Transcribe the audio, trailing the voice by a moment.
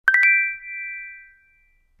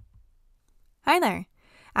Hi there!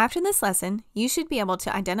 After this lesson, you should be able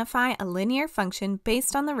to identify a linear function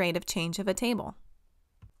based on the rate of change of a table.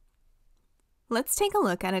 Let's take a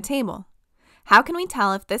look at a table. How can we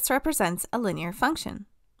tell if this represents a linear function?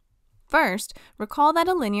 First, recall that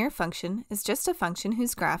a linear function is just a function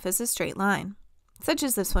whose graph is a straight line, such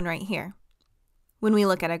as this one right here. When we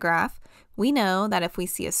look at a graph, we know that if we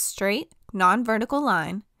see a straight, non-vertical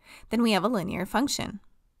line, then we have a linear function.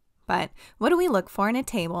 But what do we look for in a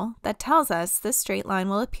table that tells us this straight line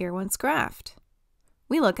will appear once graphed?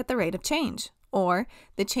 We look at the rate of change, or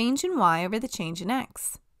the change in y over the change in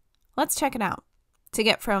x. Let's check it out. To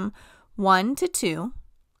get from 1 to 2,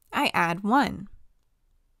 I add 1.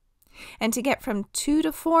 And to get from 2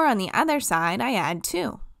 to 4 on the other side, I add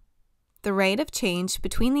 2. The rate of change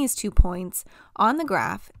between these 2 points on the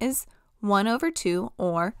graph is 1 over 2,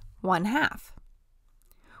 or 1/2.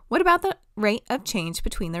 What about the rate of change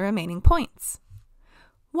between the remaining points?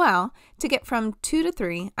 Well, to get from 2 to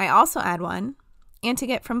 3, I also add 1, and to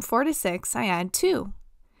get from 4 to 6, I add 2.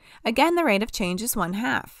 Again, the rate of change is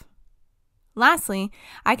 1/2. Lastly,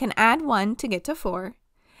 I can add 1 to get to 4,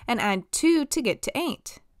 and add 2 to get to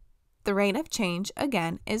 8. The rate of change,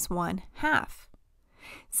 again, is 1/2.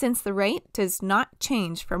 Since the rate does not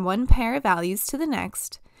change from one pair of values to the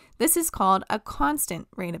next, this is called a constant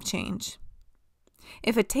rate of change.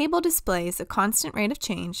 If a table displays a constant rate of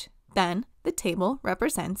change, then the table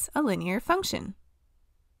represents a linear function.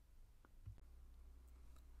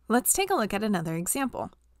 Let's take a look at another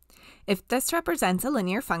example. If this represents a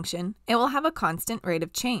linear function, it will have a constant rate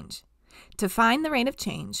of change. To find the rate of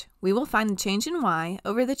change, we will find the change in y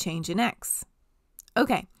over the change in x.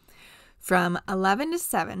 Okay, from 11 to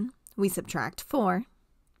 7, we subtract 4,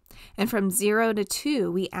 and from 0 to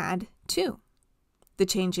 2, we add 2. The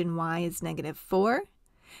change in y is -4,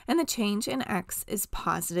 and the change in x is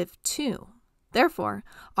 +2. Therefore,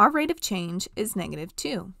 our rate of change is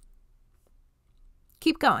 -2.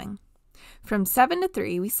 Keep going. From 7 to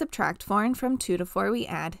 3, we subtract 4, and from 2 to 4, we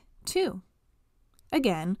add 2.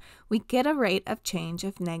 Again, we get a rate of change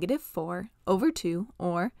of -4 over 2,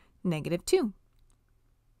 or -2.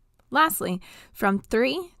 Lastly, from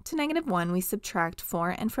 3 to -1, we subtract 4,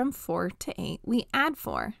 and from 4 to 8, we add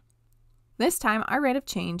 4. This time, our rate of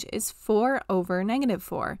change is 4 over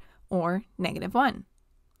 -4, or -1.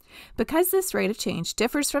 Because this rate of change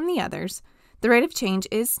differs from the others, the rate of change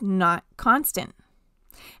is not constant,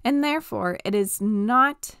 and therefore it is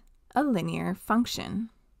not a linear function.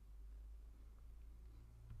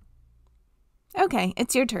 Okay,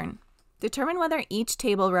 it's your turn. Determine whether each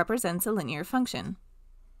table represents a linear function.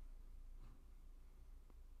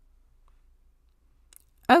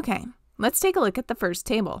 Okay, let's take a look at the first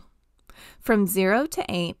table. From 0 to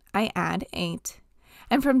 8, I add 8,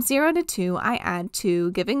 and from 0 to 2, I add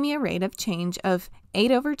 2, giving me a rate of change of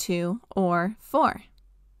 8 over 2, or 4.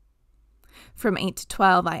 From 8 to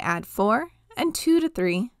 12, I add 4, and 2 to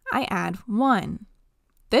 3, I add 1.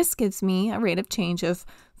 This gives me a rate of change of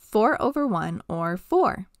 4 over 1, or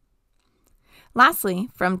 4. Lastly,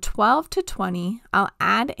 from 12 to 20, I'll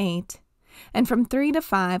add 8, and from 3 to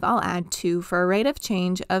 5, I'll add 2 for a rate of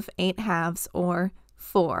change of 8/2, or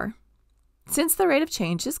 4. Since the rate of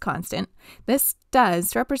change is constant, this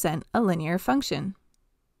does represent a linear function.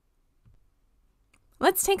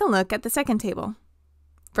 Let's take a look at the second table.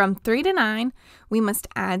 From 3 to 9, we must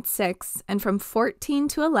add 6, and from 14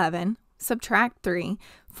 to 11, subtract 3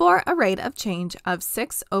 for a rate of change of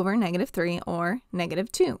 6 over -3, or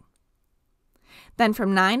 -2. Then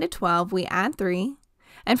from 9 to 12, we add 3,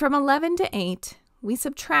 and from 11 to 8, we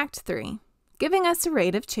subtract 3. Giving us a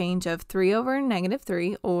rate of change of 3 over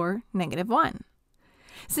 -3, or -1.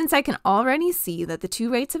 Since I can already see that the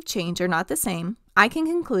two rates of change are not the same, I can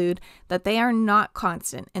conclude that they are not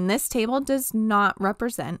constant, and this table does not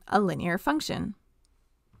represent a linear function.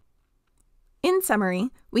 In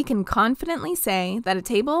summary, we can confidently say that a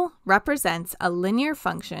table represents a linear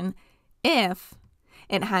function if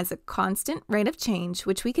it has a constant rate of change,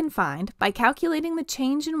 which we can find by calculating the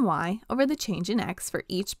change in y over the change in x for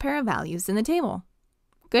each pair of values in the table.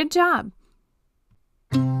 Good job!